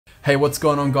Hey, what's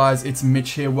going on guys? It's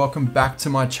Mitch here. Welcome back to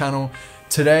my channel.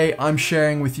 Today I'm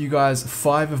sharing with you guys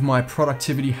 5 of my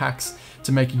productivity hacks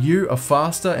to make you a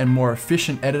faster and more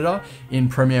efficient editor in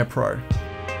Premiere Pro.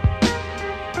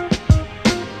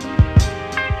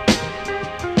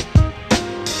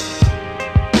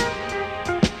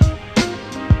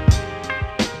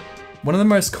 One of the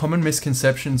most common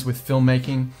misconceptions with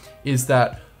filmmaking is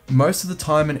that most of the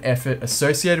time and effort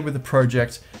associated with a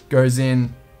project goes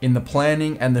in the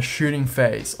planning and the shooting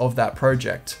phase of that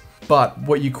project. But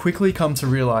what you quickly come to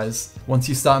realize once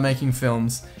you start making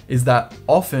films is that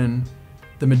often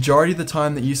the majority of the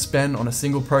time that you spend on a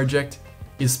single project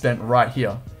is spent right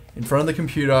here, in front of the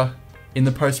computer, in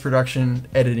the post-production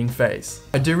editing phase.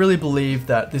 I do really believe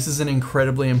that this is an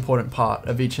incredibly important part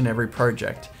of each and every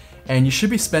project, and you should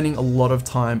be spending a lot of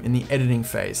time in the editing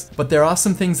phase. But there are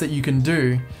some things that you can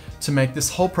do to make this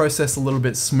whole process a little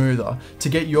bit smoother, to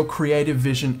get your creative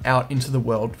vision out into the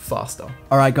world faster.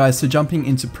 Alright guys, so jumping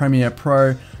into Premiere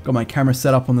Pro, got my camera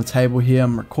set up on the table here,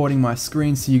 I'm recording my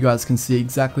screen so you guys can see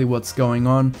exactly what's going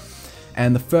on.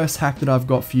 And the first hack that I've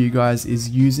got for you guys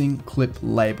is using clip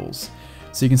labels.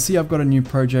 So you can see I've got a new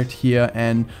project here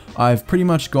and I've pretty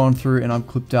much gone through and I've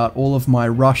clipped out all of my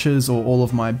rushes or all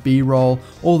of my B-roll,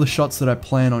 all the shots that I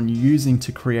plan on using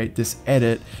to create this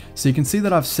edit. So you can see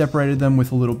that I've separated them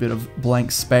with a little bit of blank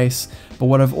space, but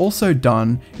what I've also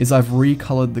done is I've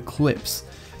recolored the clips.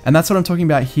 And that's what I'm talking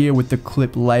about here with the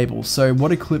clip label. So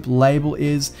what a clip label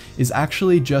is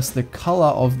actually just the color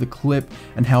of the clip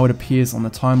and how it appears on the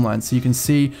timeline. So you can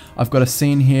see I've got a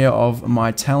scene here of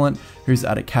my talent who's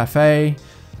at a cafe,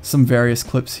 some various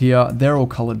clips here, they're all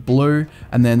colored blue,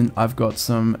 and then I've got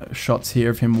some shots here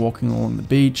of him walking along the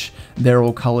beach, they're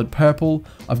all colored purple.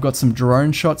 I've got some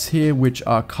drone shots here which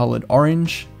are colored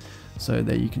orange, so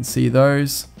there you can see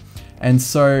those. And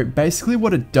so basically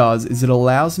what it does is it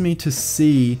allows me to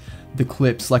see the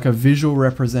clips like a visual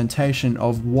representation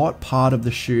of what part of the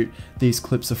shoot these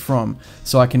clips are from.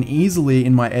 So I can easily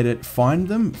in my edit find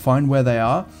them, find where they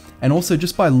are, and also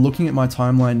just by looking at my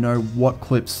timeline know what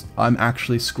clips I'm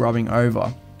actually scrubbing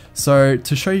over. So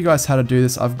to show you guys how to do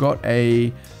this, I've got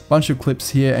a bunch of clips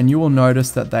here and you will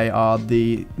notice that they are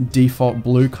the default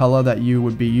blue color that you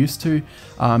would be used to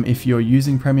if you're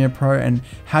using Premiere Pro. And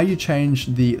how you change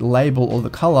the label or the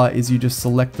color is you just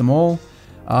select them all,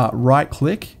 right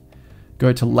click,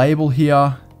 go to label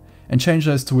here and change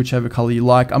those to whichever color you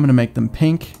like. I'm going to make them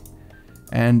pink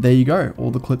and there you go,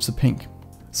 all the clips are pink.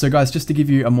 So guys, just to give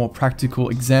you a more practical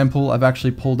example, I've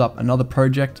actually pulled up another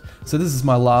project. So this is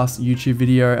my last YouTube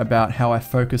video about how I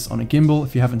focus on a gimbal.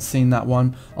 If you haven't seen that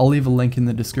one, I'll leave a link in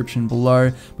the description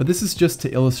below. But this is just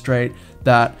to illustrate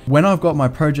that when I've got my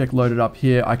project loaded up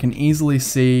here, I can easily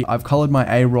see I've colored my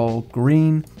A-roll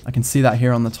green. I can see that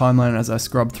here on the timeline as I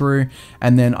scrub through,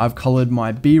 and then I've colored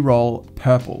my B-roll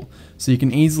purple. So you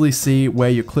can easily see where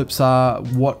your clips are,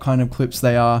 what kind of clips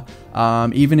they are,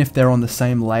 even if they're on the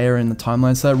same layer in the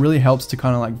timeline. So it really helps to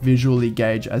kind of like visually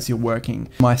gauge as you're working.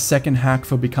 My second hack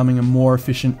for becoming a more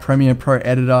efficient Premiere Pro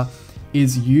editor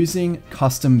is using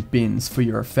custom bins for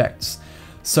your effects.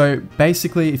 So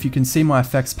basically, if you can see my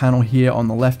effects panel here on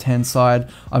the left hand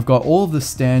side, I've got all of the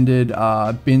standard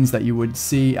bins that you would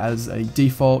see as a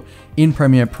default in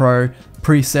Premiere Pro.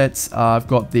 Presets, I've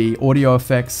got the audio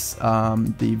effects,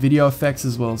 the video effects,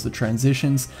 as well as the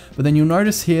transitions. But then you'll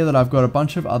notice here that I've got a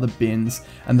bunch of other bins,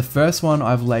 and the first one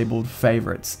I've labeled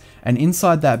favorites. And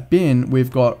inside that bin,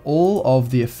 we've got all of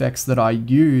the effects that I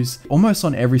use. Almost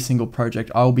on every single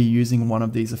project, I'll be using one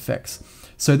of these effects.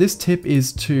 So this tip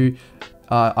is to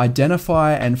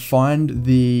identify and find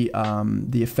the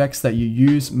effects that you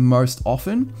use most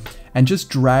often and just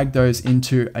drag those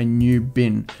into a new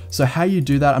bin. So how you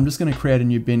do that, I'm just going to create a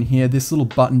new bin here. This little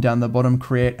button down the bottom,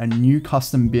 create a new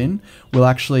custom bin, will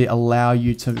actually allow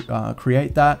you to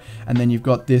create that. And then you've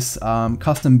got this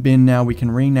custom bin now. We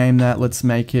can rename that. Let's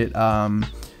make it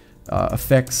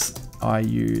effects I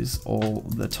use all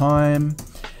the time.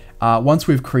 Once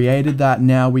we've created that,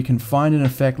 now we can find an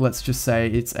effect. Let's just say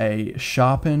it's a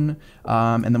sharpen,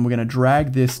 and then we're going to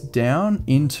drag this down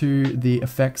into the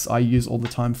effects I use all the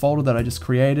time folder that I just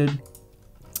created.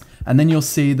 And then you'll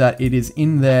see that it is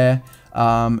in there,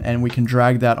 and we can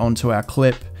drag that onto our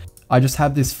clip. I just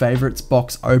have this favorites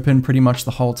box open pretty much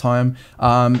the whole time.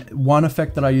 One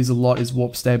effect that I use a lot is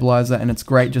warp stabilizer, and it's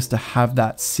great just to have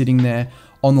that sitting there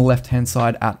on the left hand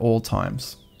side at all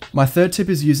times. My third tip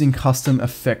is using custom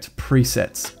effect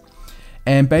presets.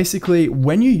 And basically,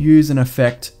 when you use an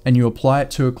effect and you apply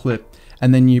it to a clip,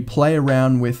 and then you play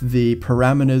around with the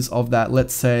parameters of that.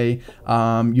 Let's say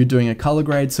you're doing a color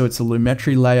grade, so it's a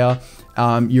lumetri layer.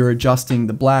 you're adjusting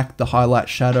the black, the highlight,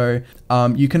 shadow.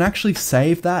 You can actually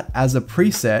save that as a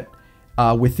preset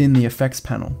within the effects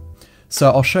panel. So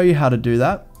I'll show you how to do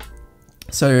that.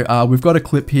 So we've got a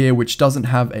clip here which doesn't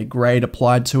have a grade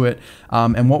applied to it,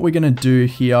 and what we're going to do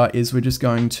here is we're just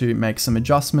going to make some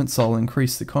adjustments. So I'll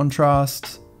increase the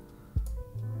contrast,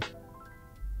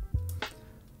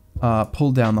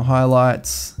 pull down the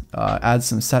highlights, add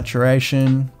some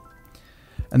saturation,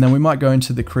 and then we might go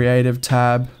into the creative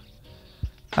tab,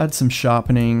 add some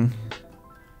sharpening,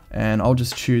 and I'll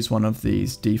just choose one of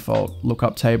these default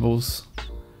lookup tables,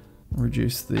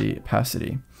 reduce the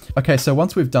opacity. Okay, so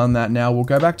once we've done that, now we'll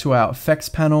go back to our effects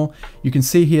panel. You can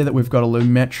see here that we've got a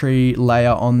lumetri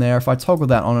layer on there. If I toggle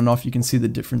that on and off, you can see the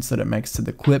difference that it makes to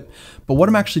the clip. But what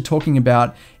I'm actually talking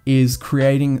about is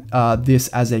creating this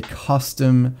as a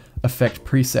custom effect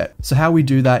preset. So how we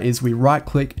do that is we right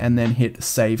click and then hit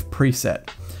save preset.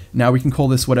 Now we can call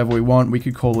this whatever we want. We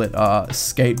could call it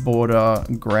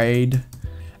skateboarder grade.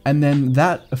 And then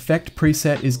that effect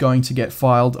preset is going to get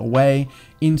filed away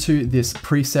into this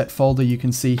preset folder you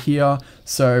can see here.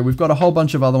 So we've got a whole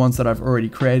bunch of other ones that I've already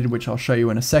created, which I'll show you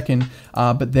in a second,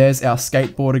 but there's our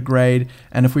skateboarder grade.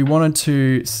 And if we wanted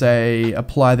to say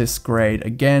apply this grade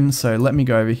again, so let me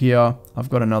go over here. I've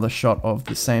got another shot of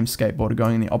the same skateboarder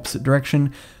going in the opposite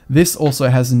direction. This also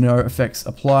has no effects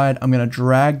applied. I'm going to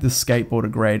drag the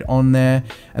skateboarder grade on there,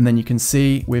 and then you can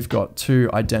see we've got two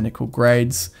identical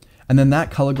grades. And then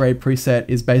that color grade preset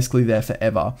is basically there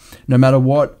forever. No matter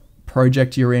what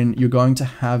project you're in, you're going to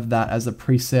have that as a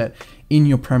preset in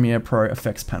your Premiere Pro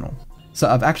effects panel. So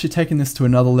I've actually taken this to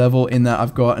another level in that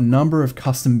I've got a number of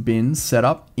custom bins set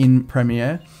up in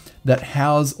Premiere that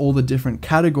house all the different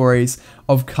categories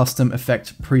of custom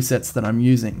effect presets that I'm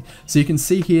using. So you can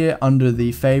see here under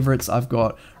the favorites, I've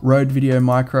got Rode Video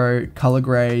Micro, color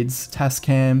grades,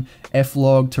 Tascam,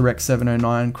 F-Log to Rec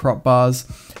 709, crop bars,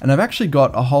 and I've actually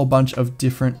got a whole bunch of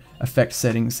different effect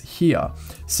settings here.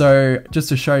 So just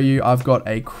to show you, I've got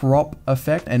a crop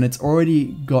effect and it's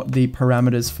already got the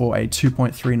parameters for a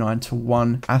 2.39 to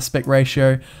 1 aspect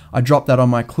ratio. I drop that on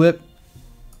my clip.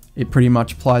 It pretty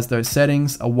much applies those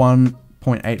settings. A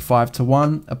 1.85 to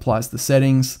 1 applies the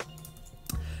settings.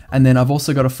 And then I've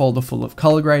also got a folder full of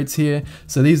color grades here.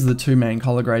 So these are the two main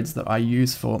color grades that I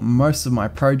use for most of my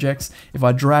projects. If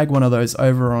I drag one of those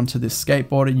over onto this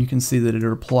skateboarder, you can see that it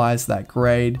applies that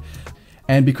grade.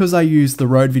 And because I use the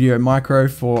Rode Video Micro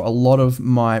for a lot of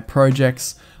my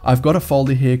projects, I've got a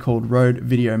folder here called Rode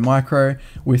Video Micro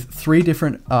with 3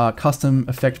 different custom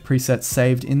effect presets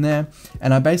saved in there.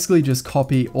 And I basically just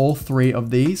copy all 3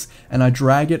 of these and I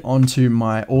drag it onto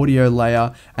my audio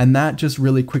layer, and that just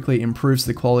really quickly improves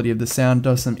the quality of the sound,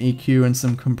 does some EQ and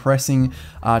some compressing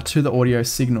to the audio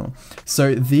signal.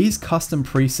 So these custom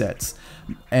presets,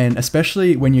 and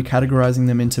especially when you're categorizing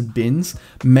them into bins,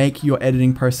 make your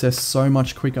editing process so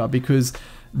much quicker, because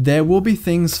there will be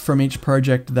things from each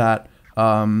project that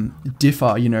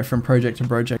differ, you know, from project to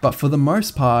project. But for the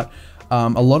most part,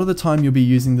 a lot of the time you'll be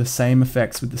using the same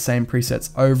effects with the same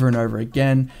presets over and over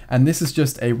again. And this is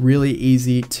just a really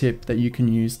easy tip that you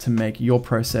can use to make your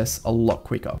process a lot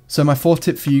quicker. So my 4th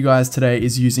tip for you guys today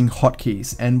is using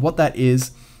hotkeys. And what that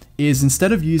is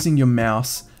instead of using your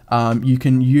mouse, you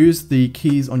can use the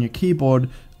keys on your keyboard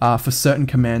for certain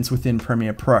commands within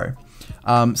Premiere Pro.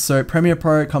 So Premiere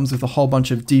Pro comes with a whole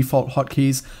bunch of default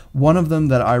hotkeys. One of them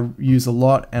that I use a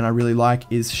lot and I really like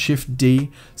is Shift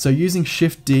D. So using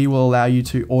Shift D will allow you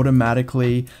to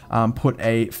automatically put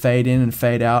a fade in and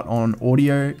fade out on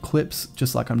audio clips,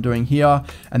 just like I'm doing here,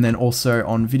 and then also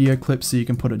on video clips, so you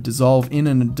can put a dissolve in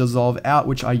and a dissolve out,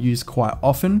 which I use quite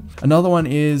often. Another one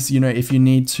is, you know, if you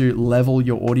need to level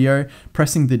your audio,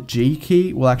 pressing the G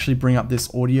key will actually bring up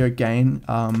this audio gain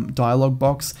dialog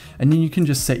box, and then you can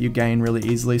just set your gain really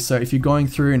easily. So if you're going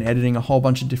through and editing a whole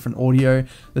bunch of different audio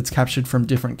that's captured from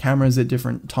different cameras at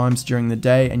different times during the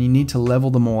day, and you need to level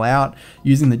them all out,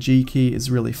 using the G key is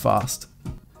really fast.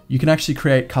 You can actually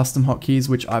create custom hotkeys,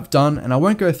 which I've done, and I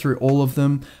won't go through all of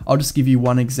them. I'll just give you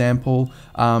one example.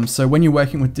 So when you're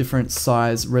working with different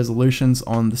size resolutions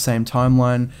on the same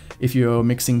timeline, if you're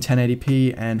mixing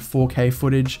 1080p and 4K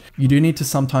footage, you do need to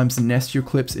sometimes nest your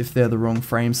clips if they're the wrong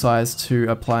frame size to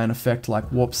apply an effect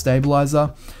like warp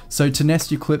stabilizer. So to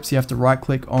nest your clips, you have to right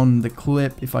click on the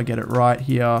clip, if I get it right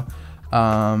here.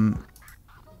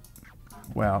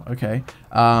 Wow, okay.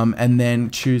 And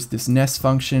then choose this nest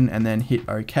function and then hit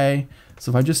OK. So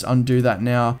if I just undo that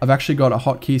now, I've actually got a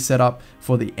hotkey set up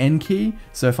for the N key.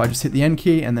 So if I just hit the N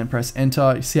key and then press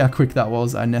enter, you see how quick that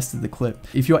was? I nested the clip.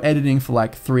 If you're editing for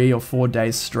like 3 or 4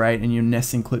 days straight and you're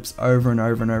nesting clips over and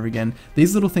over and over again,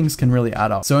 these little things can really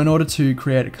add up. So in order to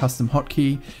create a custom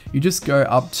hotkey, you just go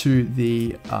up to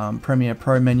the Premiere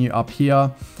Pro menu up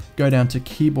here, go down to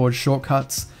keyboard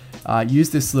shortcuts,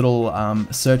 use this little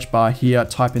search bar here,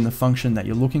 type in the function that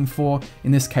you're looking for.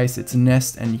 In this case, it's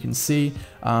nest, and you can see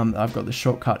I've got the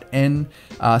shortcut N.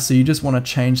 So you just want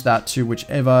to change that to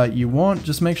whichever you want.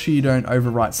 Just make sure you don't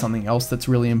overwrite something else that's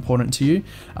really important to you,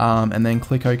 and then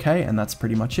click OK, and that's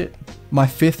pretty much it. My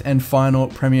fifth and final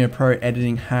Premiere Pro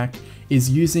editing hack is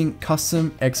using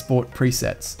custom export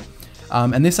presets.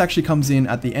 And this actually comes in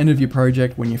at the end of your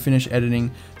project when you finish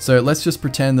editing. So let's just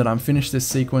pretend that I'm finished this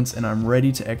sequence and I'm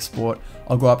ready to export.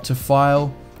 I'll go up to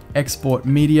File, Export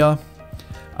Media,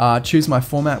 choose my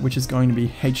format, which is going to be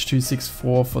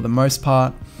H.264 for the most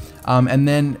part. And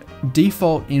then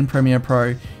default in Premiere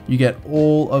Pro, you get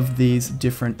all of these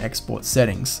different export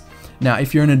settings. Now,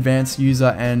 if you're an advanced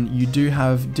user and you do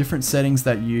have different settings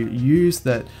that you use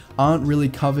that aren't really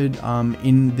covered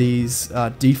in these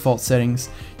default settings,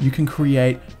 you can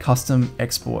create custom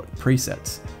export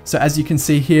presets. So as you can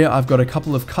see here, I've got a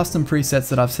couple of custom presets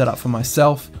that I've set up for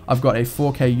myself. I've got a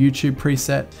 4K YouTube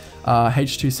preset,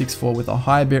 H.264 with a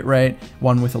high bitrate,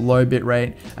 one with a low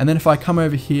bitrate. And then if I come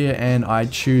over here and I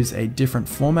choose a different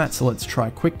format, so let's try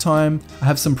QuickTime, I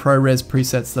have some ProRes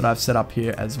presets that I've set up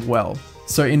here as well.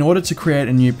 So in order to create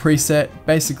a new preset,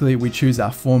 basically we choose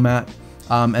our format,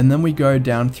 and then we go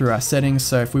down through our settings.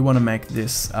 So if we want to make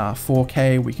this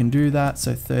 4K, we can do that.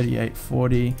 So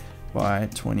 3840 by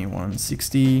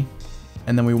 2160.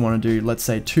 And then we want to do, let's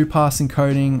say, 2-pass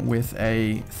encoding with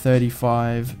a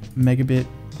 35 megabit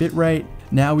bitrate.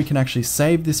 Now we can actually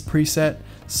save this preset.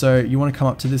 So you want to come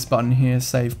up to this button here,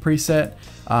 save preset,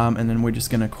 and then we're just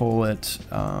going to call it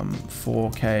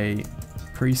 4K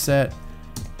preset.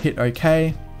 Hit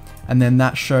OK, and then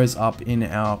that shows up in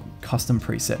our custom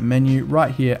preset menu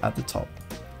right here at the top.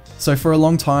 So for a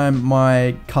long time,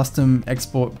 my custom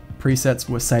export presets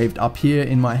were saved up here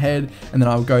in my head, and then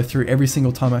I would go through every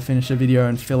single time I finish a video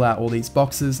and fill out all these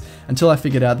boxes until I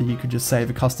figured out that you could just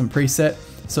save a custom preset.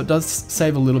 So it does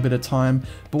save a little bit of time,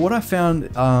 but what I found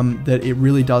that it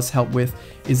really does help with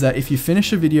is that if you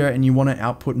finish a video and you want to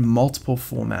output multiple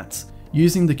formats,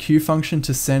 using the Q function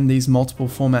to send these multiple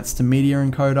formats to Media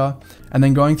Encoder, and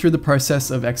then going through the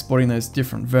process of exporting those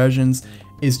different versions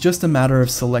is just a matter of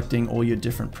selecting all your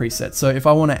different presets. So if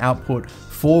I want to output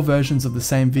 4 versions of the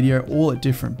same video, all at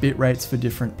different bit rates for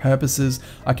different purposes,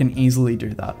 I can easily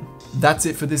do that. That's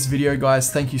it for this video,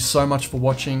 guys. Thank you so much for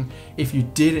watching. If you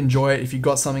did enjoy it, if you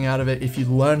got something out of it, if you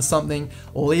learned something,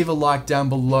 leave a like down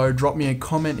below, drop me a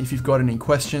comment if you've got any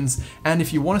questions, and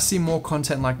if you want to see more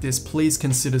content like this, please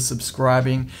consider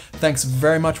subscribing. Thanks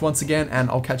very much once again, and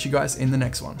I'll catch you guys in the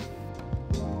next one.